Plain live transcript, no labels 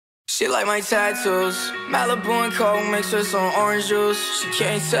She like my tattoos, Malibu and Coke mixed with some orange juice. She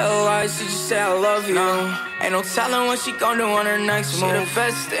can't tell lies, she just say I love you. Ain't no telling what she gon' do on her next move. She the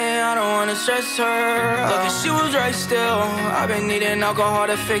best thing, I don't wanna stress her. Look, if she was right still, I've been needing alcohol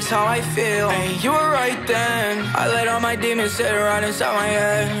to fix how I feel. And you were right then, I let all my demons sit right inside my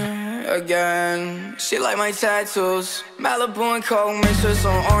head again. She like my tattoos, Malibu and Coke mixed with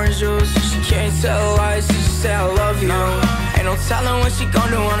some orange juice. She can't tell lies, she just say I love you. Ain't no telling what she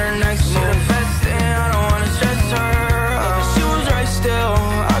gon' do on her next move. She the best thing, I don't wanna stress her. Look, if she was right still,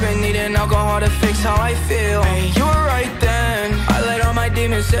 I've been needing alcohol to fix how I feel. And you were right then, I let all my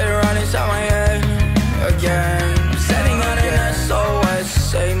demons sit right inside my head again. Setting on an SOS,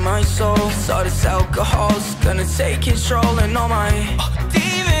 save my soul. So this alcohol's gonna take control, and all my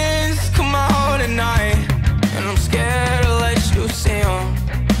demons come out tonight. And I'm scared to let you see them,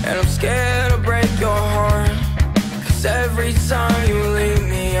 and I'm scared to break your heart. Cause every time you leave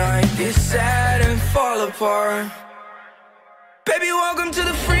me, I get sad and fall apart. Baby, welcome to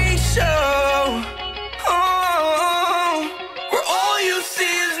the freak show. Oh, where all you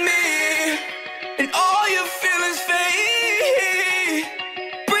see is me, and all you feel is fake.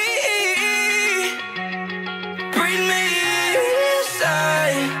 Breathe, breathe me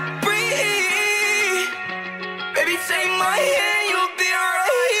inside. Breathe, baby, take my hand, you'll be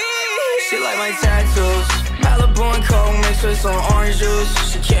alright. She like my tattoos, Malibu and Coke mixed with some orange juice.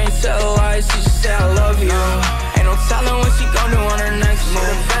 She can't tell lies, she just say I love you. Ain't no telling what she gon' do on her next move. She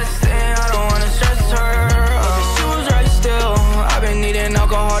the best thing, I don't wanna stress her. Look, if she was right still, I've been needing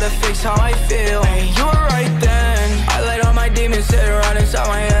alcohol to fix how I feel. And you were right then, I let all my demons sit right inside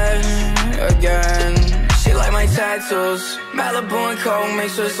my head again. She like my tattoos, Malibu and Coke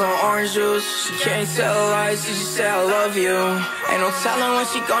mixed with some orange juice. She can't tell lies, she just say I love you. Ain't no telling what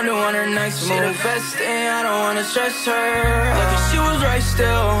she gon' do on her next move. She the best thing, I don't wanna stress her. Look, if she was right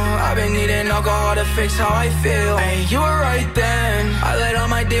still, I've been needing alcohol to fix how I feel. And you were right then, I let all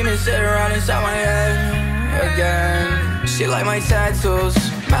my demons sit right inside my head again. She like my tattoos,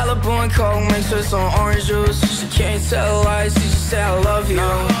 Malibu and Coke mixed with some orange juice. She can't tell lies, she just say I love you.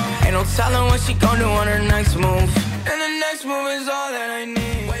 Ain't no telling what she gon' do on her next move. And the next move is all that I need.